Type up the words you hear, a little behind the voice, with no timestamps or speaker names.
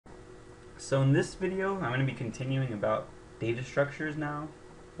So in this video, I'm going to be continuing about data structures now.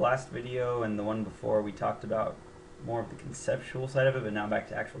 Last video and the one before we talked about more of the conceptual side of it, but now back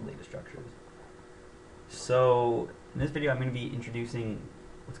to actual data structures. So in this video, I'm going to be introducing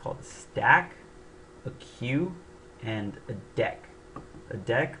what's called a stack, a queue, and a deque. A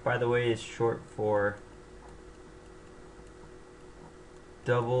deque, by the way, is short for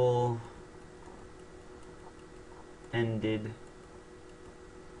double-ended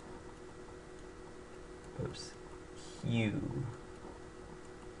queue.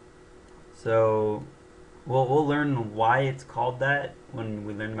 So we'll learn why it's called that when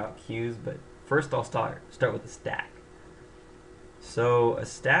we learn about queues, but first I'll start with a stack. So a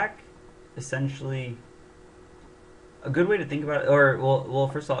stack, essentially, a good way to think about it, or well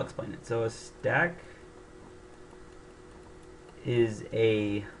first I'll explain it. So a stack is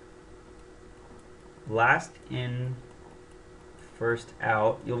a last in, first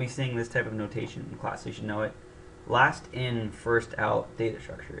out. You'll be seeing this type of notation in class, so you should know it. Last in, first out data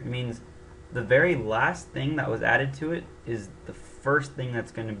structure. It means the very last thing that was added to it is the first thing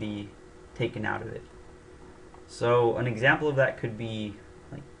that's going to be taken out of it. So an example of that could be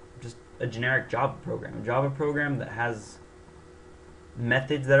like just a generic Java program. A Java program that has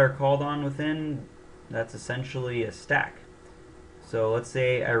methods that are called on within, that's essentially a stack. So let's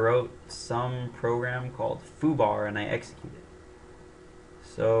say I wrote some program called foobar and I execute it.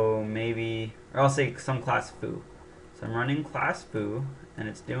 So maybe, or I'll say some class foo. So I'm running class foo and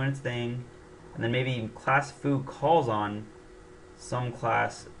it's doing its thing, and then maybe class foo calls on some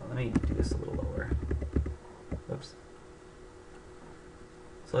class. Let me do this a little lower. Oops.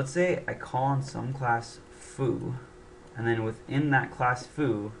 So let's say I call on some class foo, and then within that class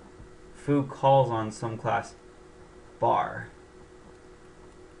foo calls on some class bar.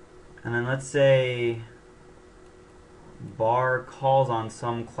 And then let's say bar calls on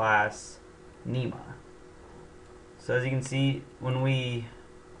some class Nima. So as you can see, when we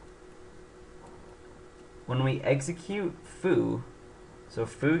execute foo, so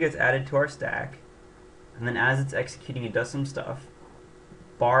foo gets added to our stack, and then as it's executing it does some stuff.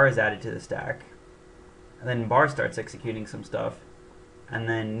 Bar is added to the stack, and then bar starts executing some stuff, and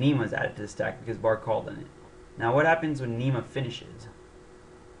then Nima is added to the stack because bar called on it. Now what happens when Nima finishes?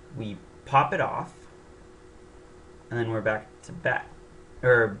 We pop it off, and then we're back to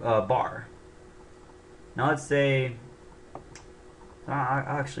bar. Now let's say,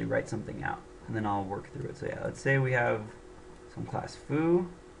 I'll actually write something out, and then I'll work through it. So yeah, let's say we have some class foo.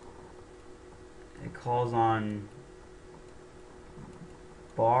 It calls on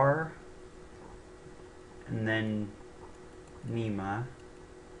bar, and then Nima.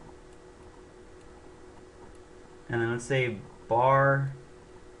 And then let's say bar,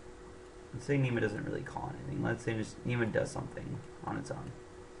 let's say Nima doesn't really call on anything. Let's say just Nima does something on its own.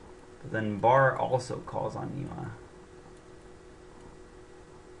 But then bar also calls on Nima.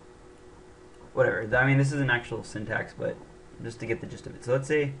 Whatever. I mean, this is an actual syntax, but just to get the gist of it. So let's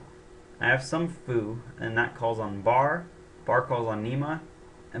say I have some foo, and that calls on bar calls on Nima,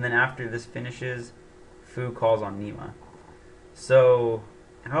 and then after this finishes, foo calls on Nima. So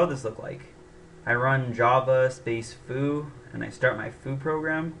how would this look like? I run Java space foo, and I start my foo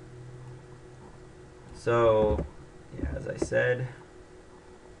program. So yeah, as I said,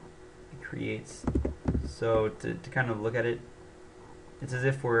 it creates, so to kind of look at it, it's as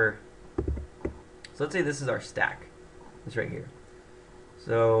if we're, so let's say this is our stack, this right here.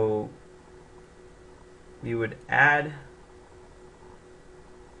 So we would add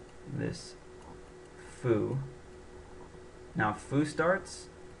this foo. Now foo starts,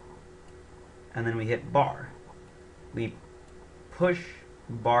 and then we hit bar. We push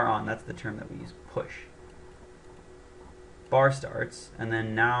bar on, that's the term that we use, push. Bar starts, and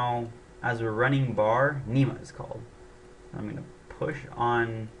then now as we're running bar, Nima is called. I'm going to push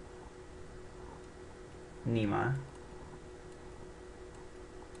on Nima.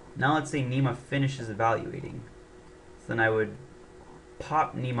 Now let's say Nima finishes evaluating. So then I would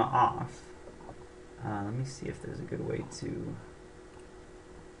pop Nima off. Let me see if there's a good way to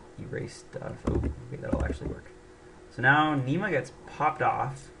erase stuff. Oh, okay, that'll actually work. So now Nima gets popped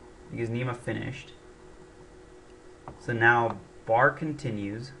off because Nima finished. So now bar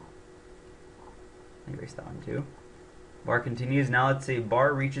continues. Erase that one too. Bar continues. Now let's say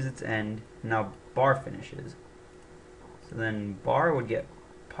bar reaches its end. Now bar finishes. So then bar would get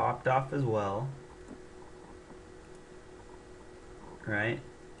popped off as well. Right?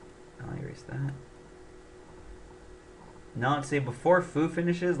 I'll erase that. Now let's say before foo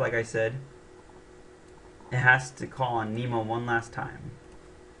finishes, like I said, it has to call on Nima one last time.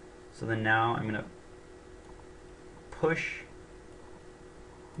 So then now I'm going to push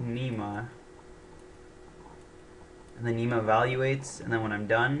NEMA, and then NEMA evaluates, and then when I'm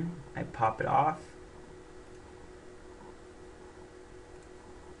done, I pop it off,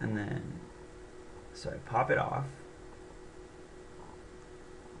 and then so I pop it off,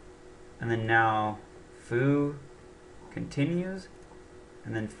 and then now foo continues,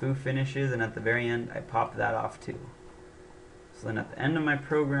 and then foo finishes, and at the very end I pop that off too. So then at the end of my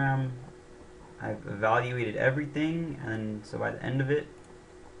program, I've evaluated everything, and so by the end of it,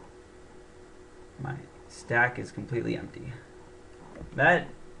 my stack is completely empty. That,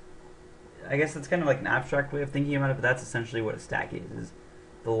 I guess that's kind of like an abstract way of thinking about it, but that's essentially what a stack is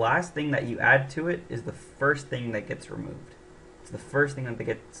the last thing that you add to it is the first thing that gets removed. It's the first thing that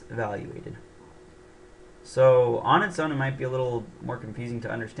gets evaluated. So on its own, it might be a little more confusing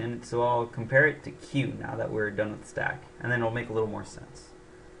to understand it, so I'll compare it to queue now that we're done with the stack, and then it'll make a little more sense.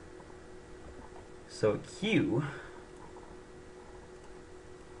 So a queue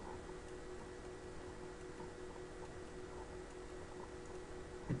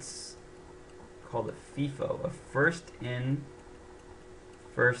it's called a Fifo, a first in,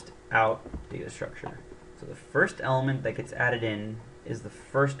 first out data structure. So the first element that gets added in is the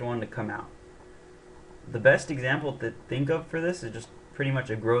first one to come out. The best example to think of for this is just pretty much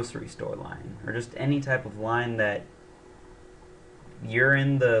a grocery store line, or just any type of line that you're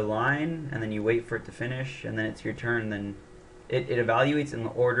in the line and then you wait for it to finish and then it's your turn, then it evaluates in the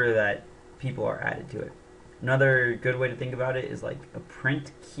order that people are added to it. Another good way to think about it is like a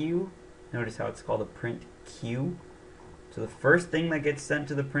print queue. Notice how it's called a print queue. So the first thing that gets sent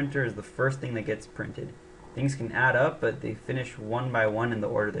to the printer is the first thing that gets printed. Things can add up, but they finish one by one in the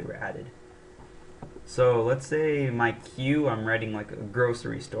order they were added. So let's say my queue, I'm writing like a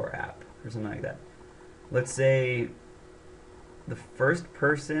grocery store app or something like that. Let's say the first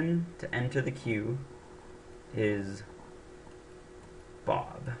person to enter the queue is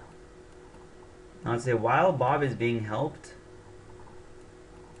Bob. Now let's say while Bob is being helped,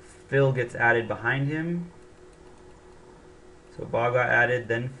 Phil gets added behind him. So Bob got added,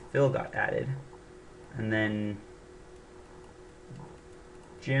 then Phil got added, and then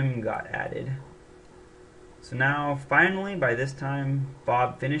Jim got added. So now finally, by this time,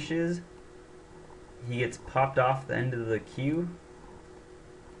 Bob finishes. He gets popped off the end of the queue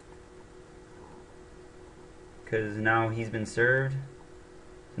because now he's been served.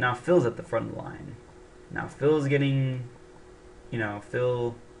 So now Phil's at the front of the line. Now Phil's getting,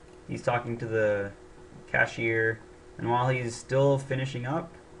 Phil, he's talking to the cashier, and while he's still finishing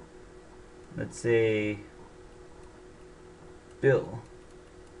up, let's say Bill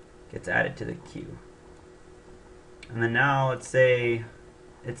gets added to the queue. And then now let's say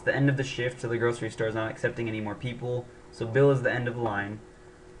it's the end of the shift, so the grocery store is not accepting any more people, so Bill is the end of the line.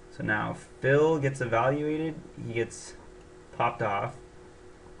 So now Phil gets evaluated, he gets popped off.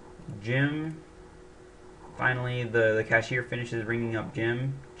 Jim, finally the cashier finishes ringing up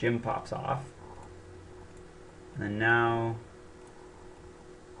Jim, Jim pops off. And then now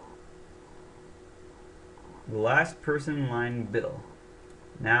the last person in line, Bill.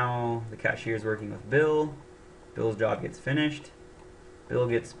 Now the cashier is working with Bill, Bill's job gets finished, Bill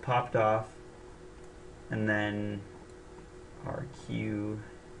gets popped off, and then our queue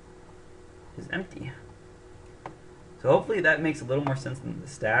is empty. So hopefully that makes a little more sense than the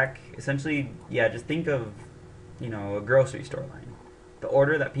stack. Essentially, yeah, just think of, a grocery store line. The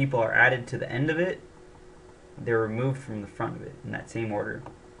order that people are added to the end of it, they're removed from the front of it in that same order.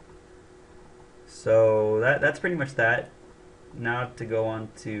 So that's pretty much that. Now to go on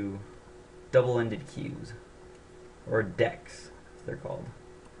to double-ended queues, or decks, as they're called.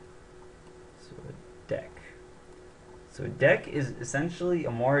 So a deck. So a deck is essentially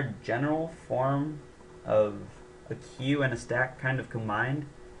a more general form of a queue and a stack kind of combined.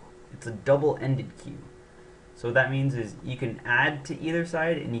 It's a double-ended queue. So what that means is you can add to either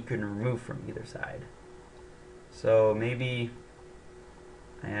side and you can remove from either side. So maybe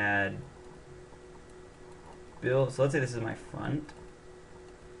I add Bill. So let's say this is my front.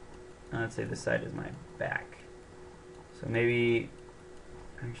 And let's say this side is my back. So maybe,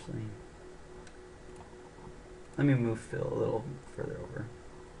 actually, let me move Phil a little further over.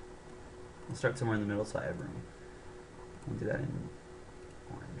 I'll start somewhere in the middle so I have room. I'll do that in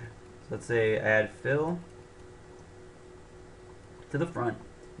orange. So let's say I add Phil to the front.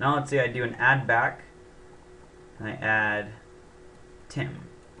 Now let's say I do an add back, and I add Tim.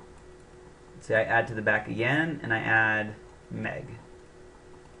 Let's say I add to the back again, and I add Meg.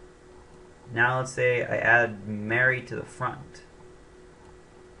 Now let's say I add Mary to the front.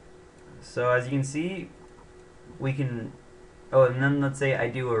 So as you can see, we can, and then let's say I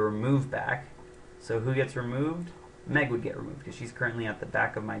do a remove back. So who gets removed? Meg would get removed because she's currently at the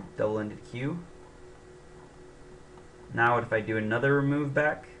back of my double-ended queue. Now what if I do another remove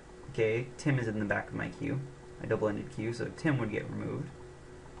back? Okay, Tim is in the back of my queue, my double-ended queue, so Tim would get removed.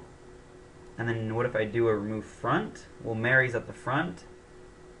 And then what if I do a remove front? Well, Mary's at the front.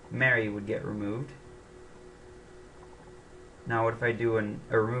 Mary would get removed. Now what if I do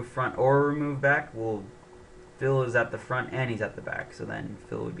a remove front or a remove back? Well, Phil is at the front and he's at the back, so then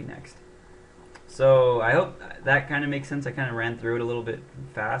Phil would be next. So I hope that kind of makes sense. I kind of ran through it a little bit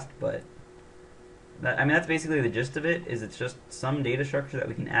fast, but that's basically the gist of it. Is it's just some data structure that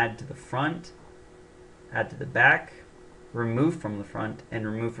we can add to the front, add to the back, remove from the front, and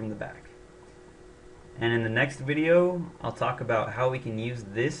remove from the back. And in the next video, I'll talk about how we can use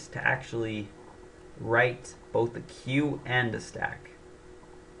this to actually write both a queue and a stack.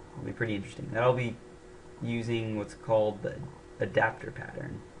 It'll be pretty interesting. That'll be using what's called the adapter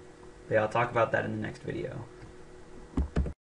pattern. But yeah, I'll talk about that in the next video.